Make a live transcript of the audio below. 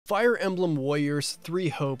Fire Emblem Warriors 3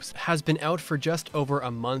 Hopes has been out for just over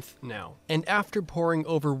a month now, and after pouring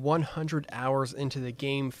over 100 hours into the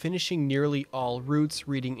game, finishing nearly all routes,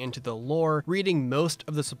 reading into the lore, reading most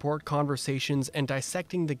of the support conversations, and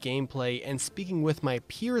dissecting the gameplay, and speaking with my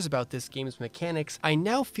peers about this game's mechanics, I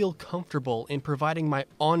now feel comfortable in providing my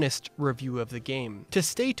honest review of the game. To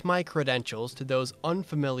state my credentials to those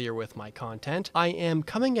unfamiliar with my content, I am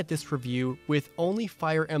coming at this review with only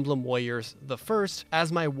Fire Emblem Warriors the first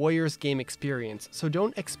as my Warriors game experience, so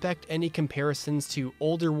don't expect any comparisons to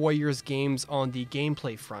older Warriors games on the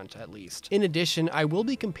gameplay front at least. In addition, I will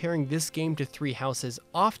be comparing this game to Three Houses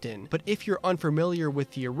often, but if you're unfamiliar with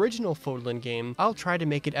the original Fódlan game, I'll try to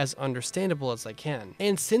make it as understandable as I can.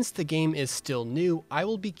 And since the game is still new, I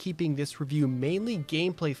will be keeping this review mainly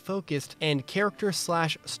gameplay focused and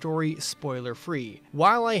character/story spoiler free.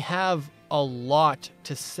 While I have a lot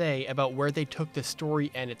to say about where they took the story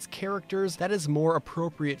and its characters, that is more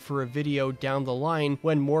appropriate for a video down the line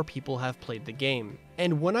when more people have played the game.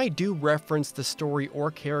 And when I do reference the story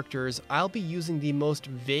or characters, I'll be using the most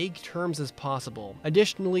vague terms as possible.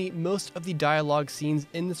 Additionally, most of the dialogue scenes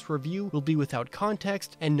in this review will be without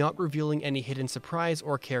context and not revealing any hidden surprise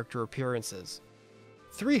or character appearances.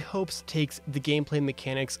 Three Hopes takes the gameplay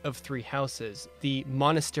mechanics of Three Houses, the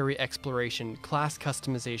monastery exploration, class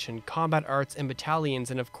customization, combat arts and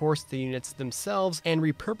battalions, and of course the units themselves, and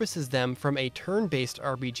repurposes them from a turn-based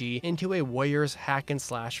RPG into a Warriors hack and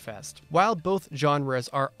slash fest. While both genres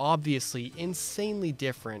are obviously insanely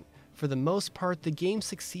different, for the most part, the game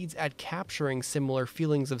succeeds at capturing similar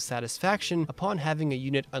feelings of satisfaction upon having a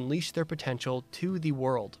unit unleash their potential to the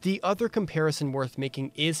world. The other comparison worth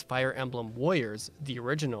making is Fire Emblem Warriors, the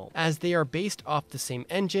original, as they are based off the same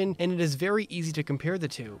engine, and it is very easy to compare the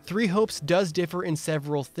two. Three Hopes does differ in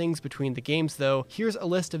several things between the games though. Here's a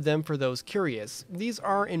list of them for those curious. These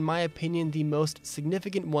are, in my opinion, the most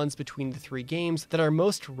significant ones between the three games that are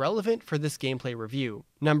most relevant for this gameplay review.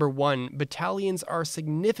 Number 1, battalions are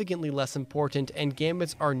significantly less important and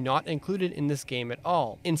gambits are not included in this game at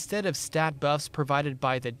all. Instead of stat buffs provided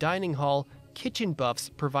by the dining hall, kitchen buffs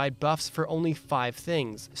provide buffs for only 5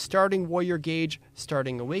 things: starting warrior gauge,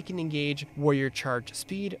 starting awakening gauge, warrior charge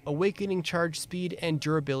speed, awakening charge speed, and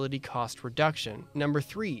durability cost reduction. Number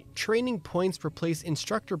 3, training points replace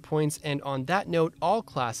instructor points, and on that note, all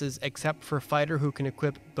classes except for fighter who can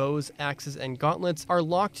equip bows, axes, and gauntlets are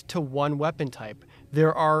locked to one weapon type.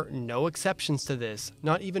 There are no exceptions to this,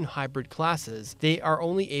 not even hybrid classes. They are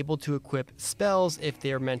only able to equip spells if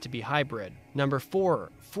they are meant to be hybrid. Number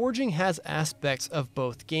 4, forging has aspects of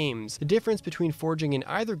both games. The difference between forging in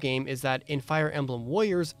either game is that in Fire Emblem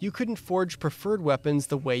Warriors, you couldn't forge preferred weapons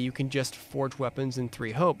the way you can just forge weapons in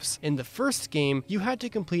Three Hopes. In the first game, you had to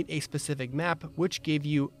complete a specific map which gave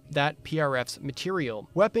you that PRF's material.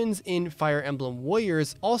 Weapons in Fire Emblem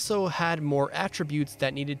Warriors also had more attributes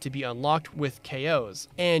that needed to be unlocked with KOs,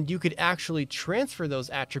 and you could actually transfer those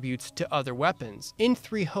attributes to other weapons. In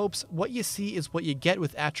Three Hopes, what you see is what you get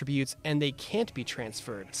with attributes, and they can't be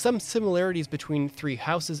transferred. Some similarities between Three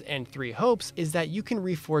Houses and Three Hopes is that you can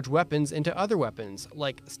reforge weapons into other weapons,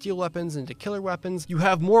 like steel weapons into killer weapons. You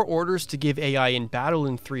have more orders to give AI in battle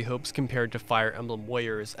in Three Hopes compared to Fire Emblem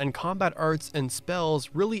Warriors, and combat arts and spells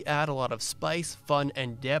really add a lot of spice, fun,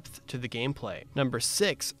 and depth to the gameplay. Number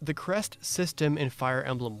 6, the crest system in Fire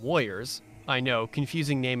Emblem Warriors, I know,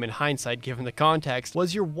 confusing name in hindsight given the context,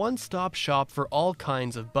 was your one-stop shop for all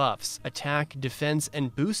kinds of buffs. Attack, defense,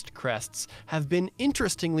 and boost crests have been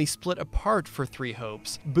interestingly split apart for Three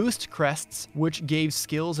Hopes. Boost crests, which gave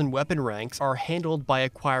skills and weapon ranks, are handled by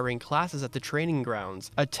acquiring classes at the training grounds.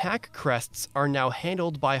 Attack crests are now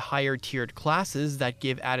handled by higher-tiered classes that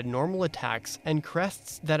give added normal attacks, and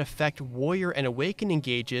crests that affect warrior and awakening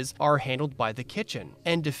gauges are handled by the kitchen.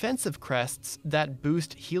 And defensive crests that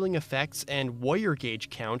boost healing effects and warrior gauge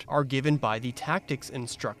count are given by the tactics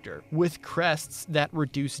instructor, with crests that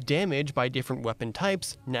reduce damage by different weapon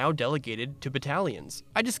types now delegated to battalions.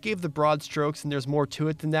 I just gave the broad strokes and there's more to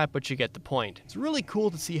it than that, but you get the point. It's really cool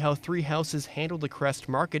to see how Three Houses handled the crest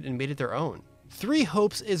market and made it their own. Three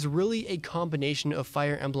Hopes is really a combination of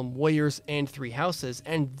Fire Emblem Warriors and Three Houses,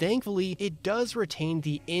 and thankfully it does retain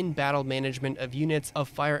the in-battle management of units of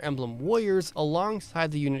Fire Emblem Warriors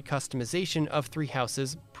alongside the unit customization of Three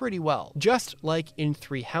Houses pretty well. Just like in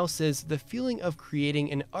Three Houses, the feeling of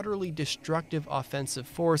creating an utterly destructive offensive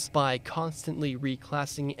force by constantly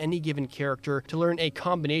reclassing any given character to learn a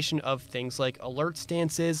combination of things like alert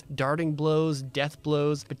stances, darting blows, death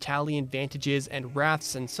blows, battalion vantages, and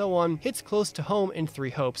wraths, and so on, hits close to home in Three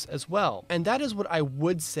Hopes as well. And that is what I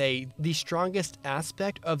would say the strongest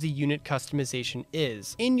aspect of the unit customization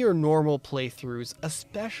is. In your normal playthroughs,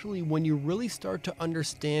 especially when you really start to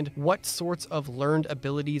understand what sorts of learned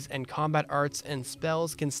abilities and combat arts and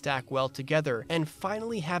spells can stack well together, and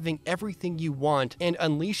finally having everything you want and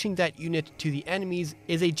unleashing that unit to the enemies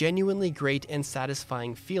is a genuinely great and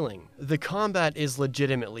satisfying feeling. The combat is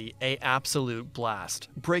legitimately an absolute blast.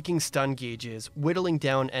 Breaking stun gauges, whittling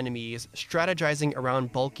down enemies, strategizing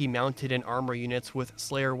around bulky mounted and armor units with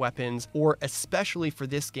Slayer weapons, or especially for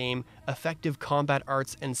this game, effective combat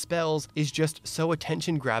arts and spells is just so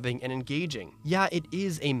attention-grabbing and engaging. Yeah, it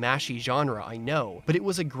is a mashy genre, I know, but it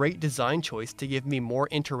was a great design choice to give me more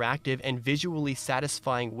interactive and visually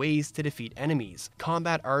satisfying ways to defeat enemies.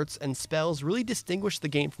 Combat arts and spells really distinguish the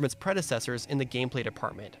game from its predecessors in the gameplay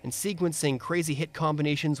department, and sequencing crazy hit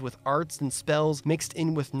combinations with arts and spells mixed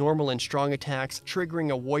in with normal and strong attacks,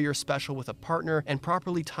 triggering a warrior special with a partner, and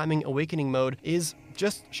properly timing awakening mode is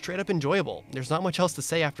just straight up enjoyable. There's not much else to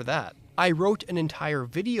say after that. I wrote an entire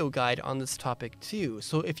video guide on this topic too,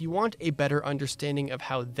 so if you want a better understanding of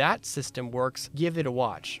how that system works, give it a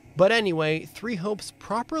watch. But anyway, Three Hopes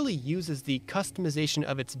properly uses the customization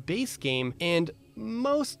of its base game and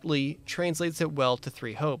mostly translates it well to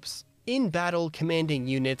Three Hopes. In battle, commanding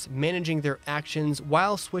units, managing their actions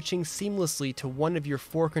while switching seamlessly to one of your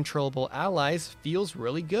 4 controllable allies feels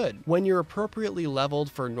really good. When you're appropriately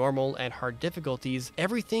leveled for normal and hard difficulties,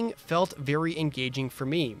 everything felt very engaging for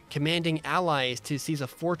me. Commanding allies to seize a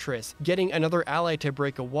fortress, getting another ally to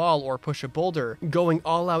break a wall or push a boulder, going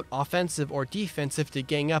all out offensive or defensive to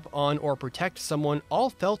gang up on or protect someone all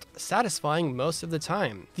felt satisfying most of the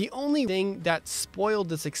time. The only thing that spoiled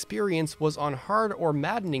this experience was on hard or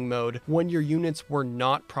maddening mode when your units were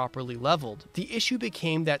not properly leveled. The issue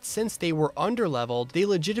became that since they were underleveled, they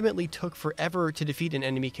legitimately took forever to defeat an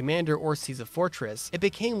enemy commander or seize a fortress. It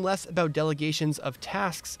became less about delegations of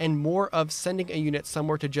tasks and more of sending a unit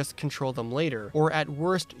somewhere to just control them later, or at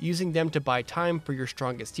worst using them to buy time for your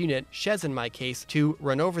strongest unit, Shez in my case, to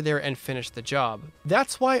run over there and finish the job.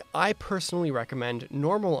 That's why I personally recommend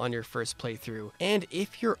normal on your first playthrough, and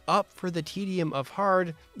if you're up for the tedium of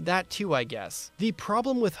hard, that too I guess. The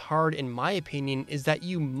problem with hard in my opinion is that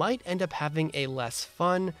you might end up having a less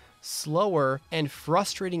fun, slower, and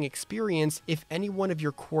frustrating experience if any one of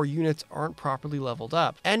your core units aren't properly leveled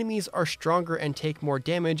up. Enemies are stronger and take more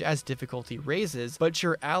damage as difficulty raises, but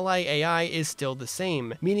your ally AI is still the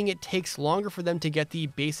same, meaning it takes longer for them to get the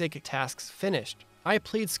basic tasks finished. I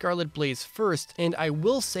played Scarlet Blaze first, and I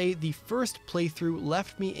will say the first playthrough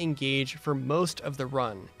left me engaged for most of the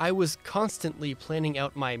run. I was constantly planning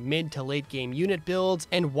out my mid to late game unit builds,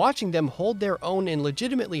 and watching them hold their own in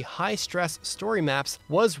legitimately high stress story maps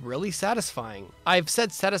was really satisfying. I've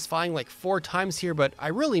said satisfying like 4 times here, but I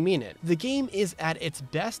really mean it. The game is at its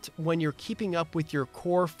best when you're keeping up with your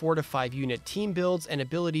core 4 to 5 unit team builds and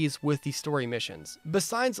abilities with the story missions.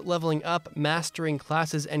 Besides leveling up, mastering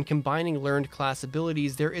classes, and combining learned class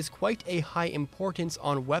abilities, there is quite a high importance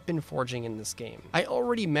on weapon forging in this game. I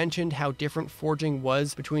already mentioned how different forging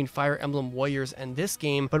was between Fire Emblem Warriors and this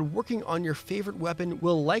game, but working on your favorite weapon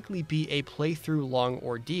will likely be a playthrough long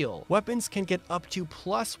ordeal. Weapons can get up to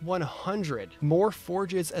plus 100. More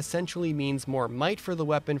forges essentially means more might for the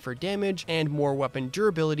weapon for damage and more weapon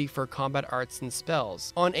durability for combat arts and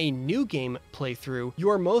spells. On a new game playthrough, you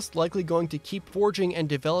are most likely going to keep forging and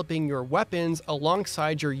developing your weapons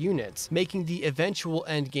alongside your units, making the eventual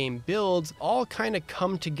endgame builds all kind of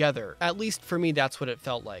come together. At least for me, that's what it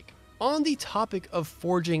felt like. On the topic of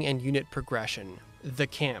forging and unit progression, the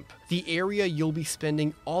camp, the area you'll be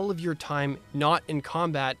spending all of your time not in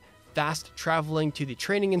combat, fast traveling to the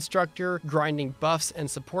training instructor, grinding buffs and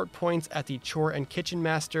support points at the chore and kitchen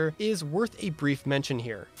master, is worth a brief mention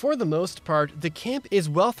here. For the most part, the camp is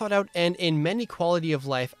well thought out and in many quality of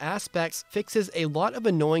life aspects fixes a lot of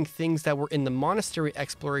annoying things that were in the monastery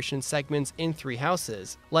exploration segments in Three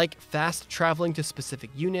Houses, like fast traveling to specific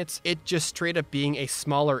units, it just straight up being a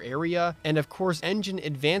smaller area, and of course engine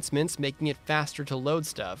advancements making it faster to load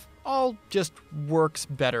stuff. all just works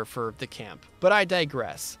better for the camp. But I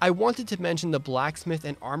digress. I wanted to mention the blacksmith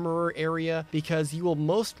and armorer area because you will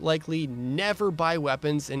most likely never buy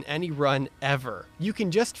weapons in any run ever. You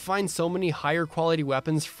can just find so many higher quality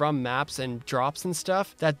weapons from maps and drops and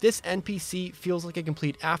stuff that this NPC feels like a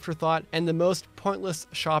complete afterthought and the most pointless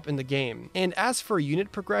shop in the game. And as for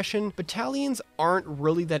unit progression, battalions aren't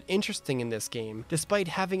really that interesting in this game, despite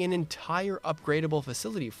having an entire upgradable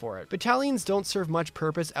facility for it. Battalions don't serve much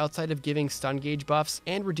purpose outside of giving stun gauge buffs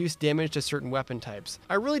and reduce damage to certain weapon types.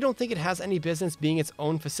 I really don't think it has any business being its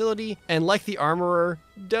own facility, and like the armorer,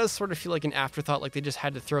 does sort of feel like an afterthought, like they just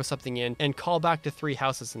had to throw something in and call back to 3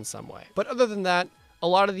 houses in some way. But other than that, a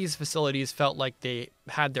lot of these facilities felt like they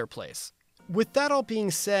had their place. With that all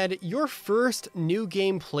being said, your first new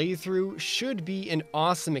game playthrough should be an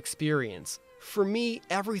awesome experience. For me,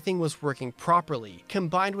 everything was working properly,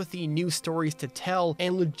 combined with the new stories to tell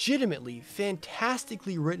and legitimately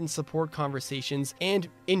fantastically written support conversations and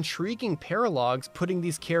intriguing paralogs putting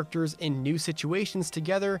these characters in new situations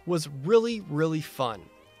together was really fun.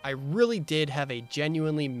 I really did have a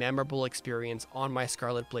genuinely memorable experience on my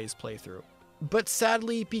Scarlet Blaze playthrough. But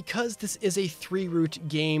sadly, because this is a 3-route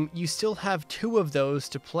game, you still have 2 of those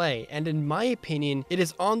to play, and in my opinion, it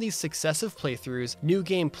is on these successive playthroughs, New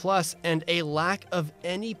Game Plus, and a lack of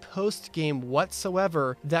any post-game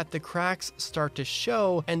whatsoever that the cracks start to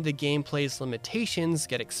show and the gameplay's limitations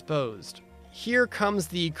get exposed. Here comes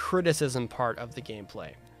the criticism part of the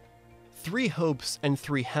gameplay. 3 Hopes and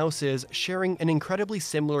 3 Houses sharing an incredibly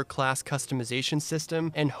similar class customization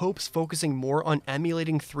system, and Hopes focusing more on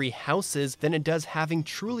emulating 3 Houses than it does having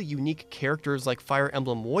truly unique characters like Fire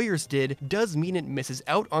Emblem Warriors did, does mean it misses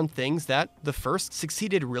out on things that the first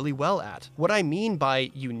succeeded really well at. What I mean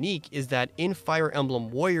by unique is that in Fire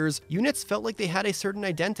Emblem Warriors, units felt like they had a certain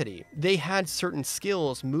identity. They had certain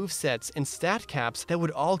skills, movesets, and stat caps that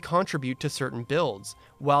would all contribute to certain builds.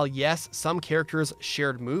 While yes, some characters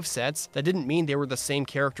shared movesets, that didn't mean they were the same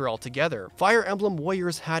character altogether. Fire Emblem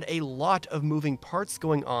Warriors had a lot of moving parts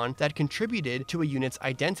going on that contributed to a unit's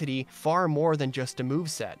identity far more than just a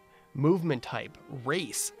moveset. Movement type,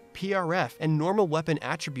 race, PRF, and normal weapon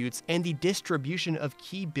attributes, and the distribution of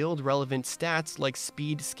key build-relevant stats like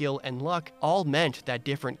speed, skill, and luck all meant that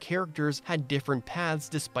different characters had different paths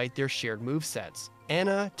despite their shared movesets.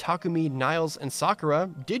 Anna, Takumi, Niles, and Sakura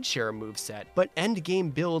did share a moveset, but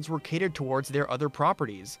endgame builds were catered towards their other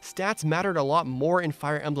properties. Stats mattered a lot more in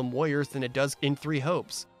Fire Emblem Warriors than it does in 3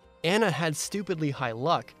 Hopes. Anna had stupidly high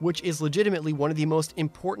luck, which is legitimately one of the most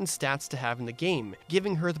important stats to have in the game,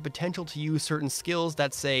 giving her the potential to use certain skills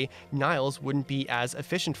that, say, Niles wouldn't be as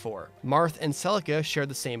efficient for. Marth and Celica share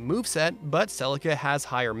the same moveset, but Celica has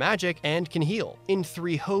higher magic and can heal. In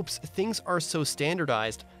 3 Hopes, things are so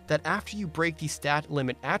standardized that after you break the stat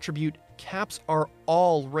limit attribute, caps are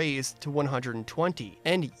all raised to 120.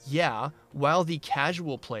 And yeah, while the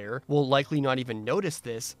casual player will likely not even notice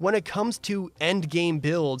this, when it comes to endgame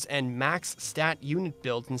builds and max stat unit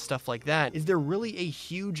builds and stuff like that, is there really a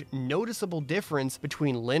huge noticeable difference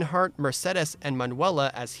between Linhardt, Mercedes, and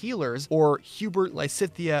Manuela as healers, or Hubert,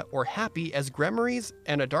 Lysithea, or Happy as Gremories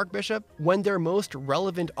and a Dark Bishop, when their most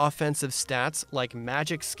relevant offensive stats like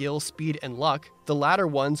magic, skill, speed, and luck, the latter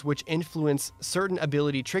ones which influence certain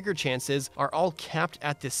ability trigger chances, are all capped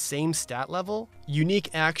at the same stat level? Unique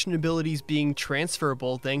action abilities being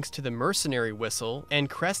transferable thanks to the Mercenary Whistle, and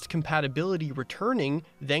crest compatibility returning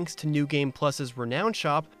thanks to New Game Plus's Renown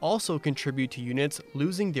Shop also contribute to units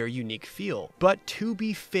losing their unique feel. But to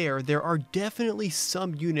be fair, there are definitely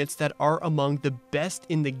some units that are among the best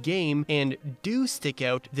in the game and do stick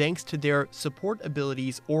out thanks to their support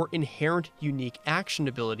abilities or inherent unique action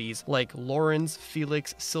abilities like Lorenz,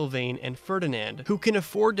 Felix, Sylvain, and Ferdinand, who can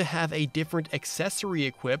afford to have a different accessory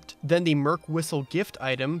equipped than the Merc Whistle gift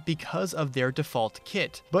item because of their default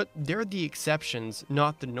kit, but they're the exceptions,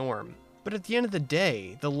 not the norm. But at the end of the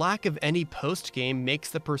day, the lack of any post-game makes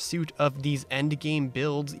the pursuit of these endgame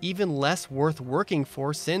builds even less worth working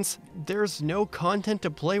for, since there's no content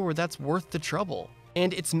to play where that's worth the trouble.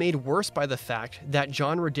 And it's made worse by the fact that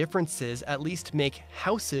genre differences at least make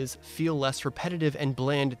houses feel less repetitive and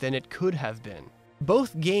bland than it could have been.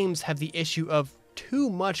 Both games have the issue of too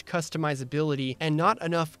much customizability and not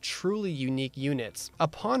enough truly unique units.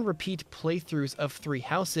 Upon repeat playthroughs of 3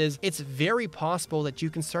 Houses, it's very possible that you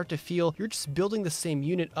can start to feel you're just building the same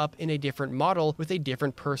unit up in a different model with a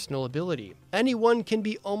different personal ability. Anyone can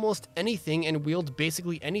be almost anything and wield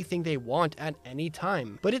basically anything they want at any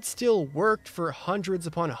time, but it still worked for hundreds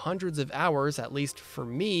upon hundreds of hours, at least for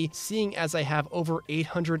me, seeing as I have over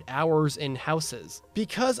 800 hours in Houses.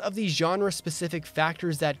 Because of the genre-specific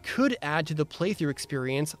factors that could add to the playthrough playthrough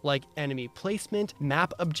experience like enemy placement,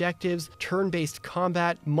 map objectives, turn-based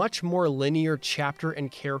combat, much more linear chapter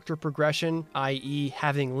and character progression, i.e.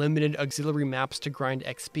 having limited auxiliary maps to grind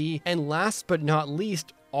XP, and last but not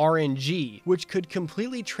least, RNG, which could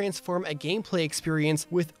completely transform a gameplay experience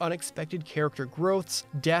with unexpected character growths,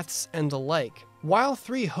 deaths, and the like. While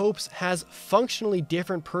Three Hopes has functionally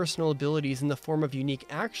different personal abilities in the form of unique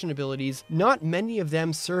action abilities, not many of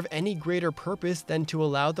them serve any greater purpose than to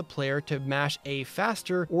allow the player to mash A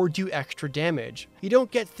faster or do extra damage. You don't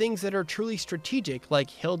get things that are truly strategic like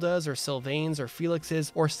Hilda's or Sylvain's or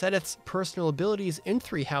Felix's or Sedith's personal abilities in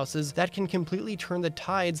Three Houses that can completely turn the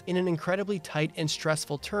tides in an incredibly tight and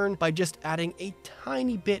stressful turn by just adding a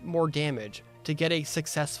tiny bit more damage to get a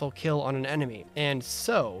successful kill on an enemy. And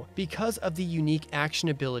so, because of the unique action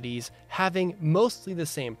abilities having mostly the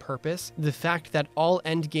same purpose, the fact that all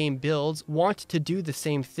endgame builds want to do the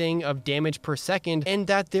same thing of damage per second, and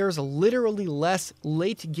that there's literally less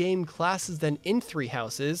late game classes than in Three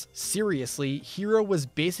Houses, seriously, Hero was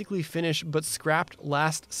basically finished but scrapped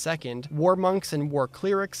last second, War Monks and War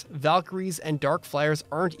Clerics, Valkyries and Dark Flyers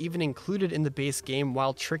aren't even included in the base game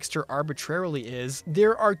while Trickster arbitrarily is,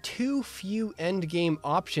 there are too few endgame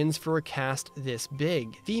options for a cast this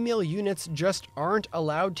big. Female units just aren't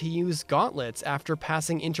allowed to use gauntlets after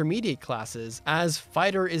passing intermediate classes, as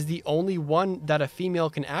Fighter is the only one that a female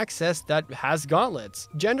can access that has gauntlets.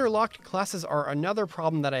 Gender-locked classes are another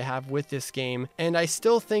problem that I have with this game, and I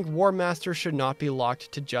still think War Master should not be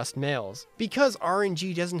locked to just males. Because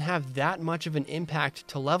RNG doesn't have that much of an impact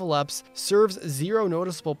to level ups, serves zero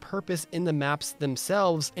noticeable purpose in the maps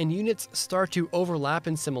themselves, and units start to overlap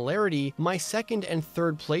in similarity, my second and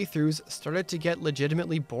third playthroughs started to get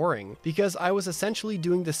legitimately boring, because I was essentially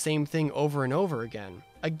doing the same thing over and over again.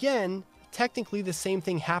 Again, technically the same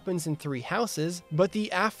thing happens in Three Houses, but the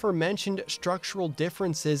aforementioned structural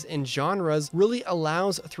differences in genres really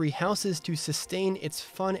allows Three Houses to sustain its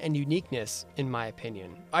fun and uniqueness, in my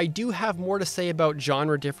opinion. I do have more to say about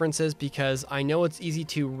genre differences because I know it's easy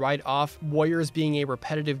to write off Warriors being a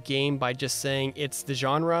repetitive game by just saying it's the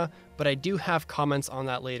genre, but I do have comments on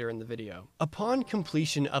that later in the video. Upon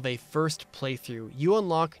completion of a first playthrough, you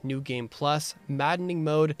unlock New Game Plus, Maddening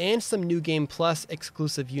Mode, and some New Game Plus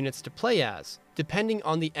exclusive units to play as, depending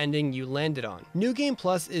on the ending you landed on. New Game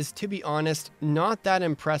Plus is, to be honest, not that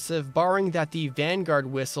impressive, barring that the Vanguard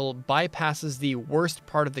whistle bypasses the worst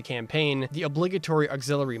part of the campaign, the obligatory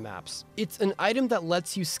auxiliary maps. It's an item that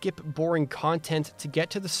lets you skip boring content to get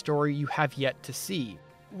to the story you have yet to see.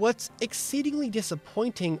 What's exceedingly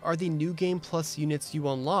disappointing are the New Game Plus units you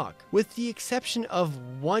unlock. With the exception of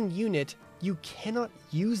one unit, you cannot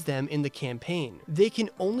use them in the campaign. They can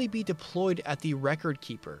only be deployed at the Record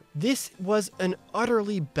Keeper. This was an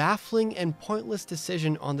utterly baffling and pointless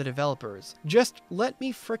decision on the developers. Just let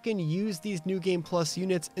me frickin' use these New Game Plus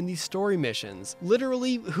units in these story missions.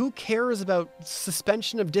 Literally, who cares about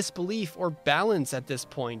suspension of disbelief or balance at this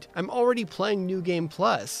point? I'm already playing New Game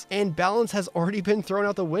Plus, and balance has already been thrown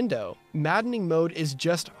out the window. Maddening Mode is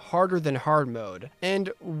just harder than hard mode,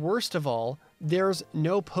 and worst of all, there's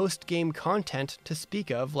no post-game content to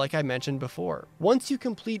speak of, like I mentioned before. Once you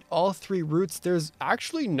complete all three routes, there's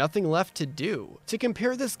actually nothing left to do. To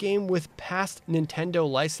compare this game with past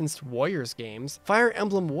Nintendo-licensed Warriors games, Fire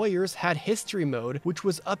Emblem Warriors had History Mode, which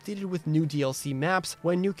was updated with new DLC maps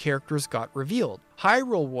when new characters got revealed.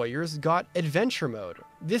 Hyrule Warriors got Adventure Mode.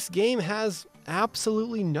 This game has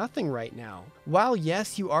absolutely nothing right now. While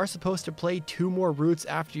yes, you are supposed to play 2 more routes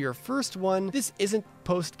after your first one, this isn't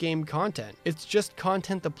post-game content. It's just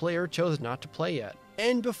content the player chose not to play yet.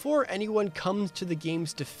 And before anyone comes to the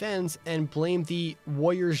game's defense and blame the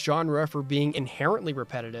Warriors genre for being inherently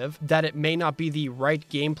repetitive, that it may not be the right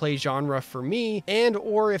gameplay genre for me, and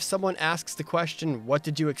or if someone asks the question, what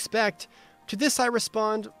did you expect? To this I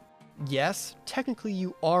respond, yes, technically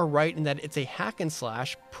you are right in that it's a hack and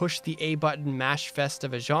slash, push the A button mash fest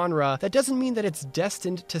of a genre. That doesn't mean that it's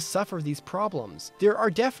destined to suffer these problems. There are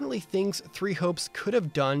definitely things Three Hopes could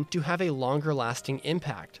have done to have a longer lasting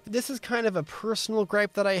impact. This is kind of a personal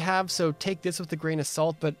gripe that I have, so take this with a grain of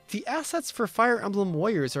salt, but the assets for Fire Emblem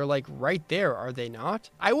Warriors are like right there, are they not?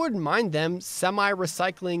 I wouldn't mind them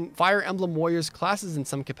semi-recycling Fire Emblem Warriors classes in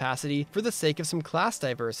some capacity for the sake of some class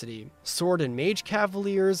diversity. Sword and Mage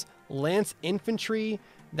Cavaliers, Lance Infantry,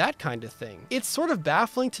 that kind of thing. It's sort of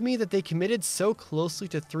baffling to me that they committed so closely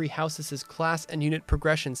to Three Houses' class and unit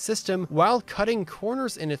progression system while cutting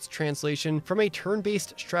corners in its translation from a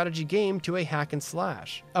turn-based strategy game to a hack and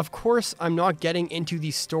slash. Of course, I'm not getting into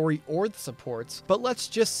the story or the supports, but let's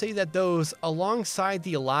just say that those, alongside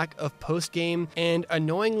the lack of post-game and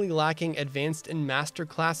annoyingly lacking advanced and master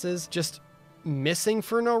classes, just missing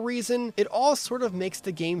for no reason, it all sort of makes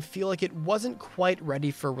the game feel like it wasn't quite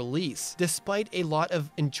ready for release, despite a lot of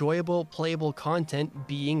enjoyable, playable content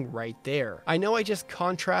being right there. I know I just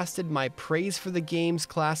contrasted my praise for the game's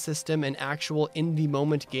class system and actual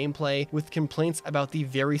in-the-moment gameplay with complaints about the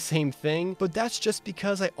very same thing, but that's just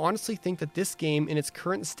because I honestly think that this game in its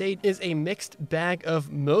current state is a mixed bag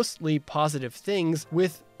of mostly positive things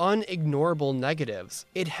with unignorable negatives.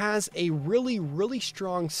 It has a really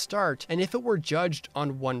strong start, and if it were judged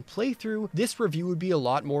on one playthrough, this review would be a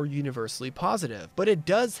lot more universally positive, but it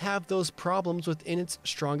does have those problems within its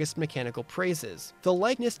strongest mechanical praises. The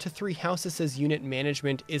likeness to Three Houses' unit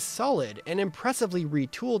management is solid and impressively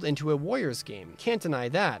retooled into a Warriors game, can't deny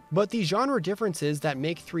that, but the genre differences that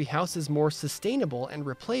make Three Houses more sustainable and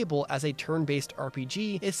replayable as a turn-based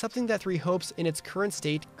RPG is something that Three Hopes in its current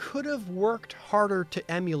state could have worked harder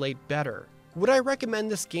to emulate better. Would I recommend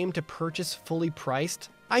this game to purchase fully priced?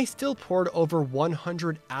 I still poured over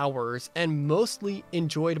 100 hours and mostly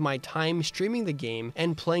enjoyed my time streaming the game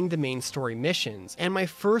and playing the main story missions, and my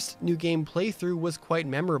first new game playthrough was quite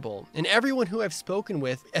memorable. And everyone who I've spoken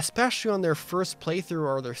with, especially on their first playthrough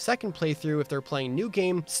or their second playthrough if they're playing new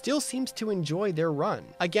game, still seems to enjoy their run.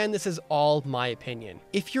 Again, this is all my opinion.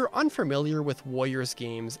 If you're unfamiliar with Warriors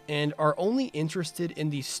games and are only interested in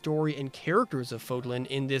the story and characters of Fódlan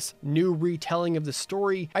in this new retelling of the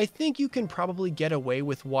story, I think you can probably get away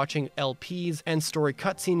with watching LPs and story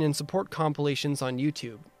cutscene and support compilations on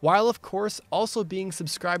YouTube, while of course also being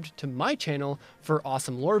subscribed to my channel for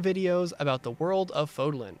awesome lore videos about the world of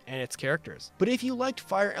Fódlan and its characters. But if you liked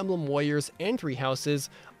Fire Emblem Warriors and Three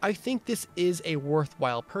Houses, I think this is a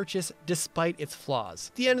worthwhile purchase despite its flaws.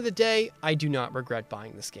 At the end of the day, I do not regret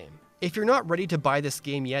buying this game. If you're not ready to buy this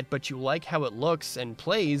game yet, but you like how it looks and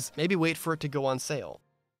plays, maybe wait for it to go on sale.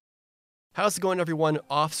 How's it going, everyone?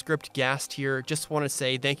 Off-script Gast here. Just want to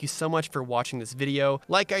say thank you so much for watching this video.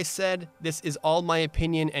 Like I said, this is all my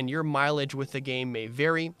opinion and your mileage with the game may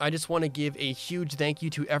vary. I just want to give a huge thank you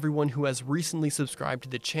to everyone who has recently subscribed to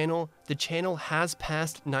the channel. The channel has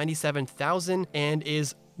passed 97,000 and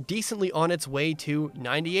is decently on its way to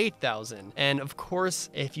 98,000. And of course,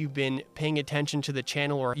 if you've been paying attention to the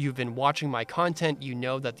channel or you've been watching my content, you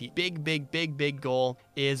know that the big goal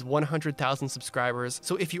is 100,000 subscribers.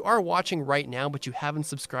 So if you are watching right now but you haven't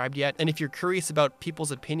subscribed yet, and if you're curious about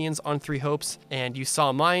people's opinions on Three Hopes and you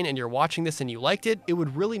saw mine and you're watching this and you liked it, it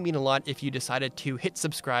would really mean a lot if you decided to hit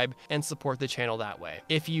subscribe and support the channel that way.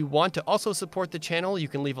 If you want to also support the channel, you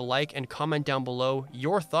can leave a like and comment down below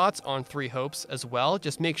your thoughts on Three Hopes as well.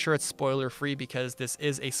 Just make sure it's spoiler free because this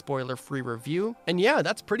is a spoiler free review. And yeah,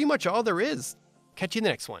 that's pretty much all there is. Catch you in the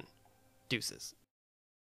next one. Deuces.